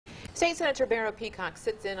State Senator Peacock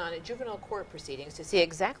sits in on juvenile court proceedings to see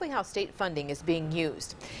exactly how state funding is being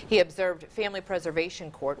used. He observed Family Preservation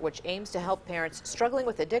Court, which aims to help parents struggling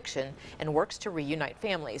with addiction and works to reunite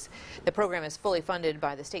families. The program is fully funded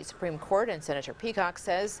by the state Supreme Court, and Senator Peacock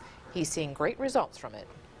says he's seeing great results from it.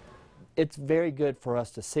 It's very good for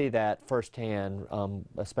us to see that firsthand,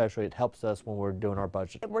 especially it helps us when we're doing our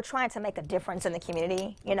budget. We're trying to make a difference in the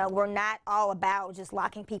community. You know, we're not all about just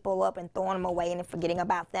locking people up and throwing them away and forgetting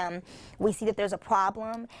about them. We see that there's a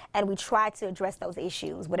problem, and we try to address those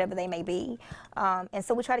issues, whatever they may be. And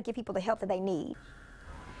so we try to give people the help that they need.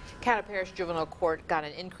 Caddo Parish Juvenile Court got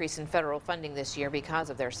an increase in federal funding this year because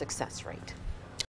of their success rate.